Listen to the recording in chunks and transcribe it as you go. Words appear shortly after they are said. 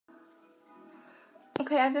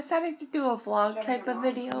Okay, I decided to do a vlog type of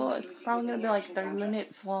video. It's probably going to be like 30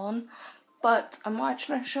 minutes long. But I'm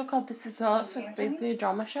watching a show called This Is Us. It's basically a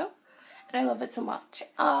drama show. And I love it so much.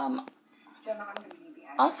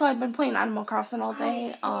 Also, I've been playing Animal Crossing all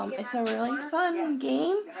day. It's a really fun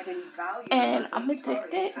game. And I'm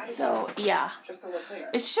addicted. So, yeah.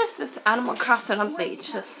 It's just this Animal Crossing update.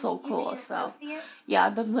 It's just so cool. So, yeah,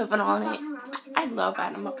 I've been living on it. I love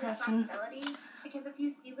Animal Crossing.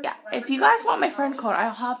 Yeah, if you guys want my friend code,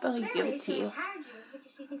 I'll happily give it to you.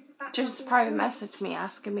 Just private message me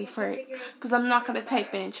asking me for it. Because I'm not going to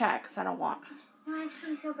type it in chat because I don't want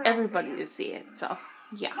everybody to see it. So,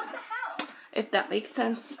 yeah. If that makes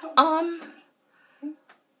sense. I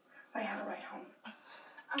have a ride home.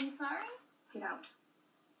 I'm sorry? Get out.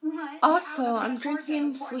 What? Also, I'm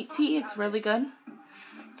drinking sweet tea. It's really good.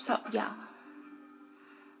 So, yeah.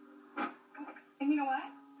 And you know what?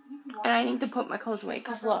 And I need to put my clothes away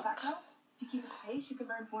because look.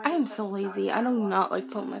 I am so lazy. I do not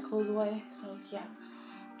like putting my clothes away. So, yeah.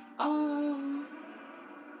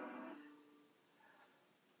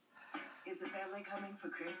 Is the family coming for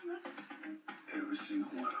Christmas? Every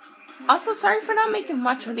single one of them. Also, sorry for not making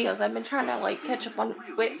much videos. I've been trying to, like, catch up on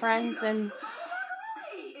with friends and,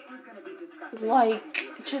 like,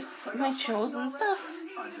 just my shows and stuff.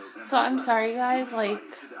 So, I'm sorry, guys. Like,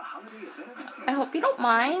 I hope you don't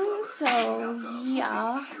mind. So,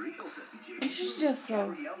 yeah. It's just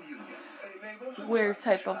a weird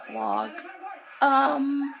type of vlog.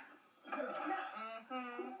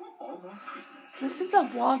 This is a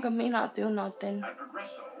vlog of me not doing nothing.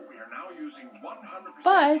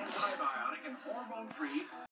 But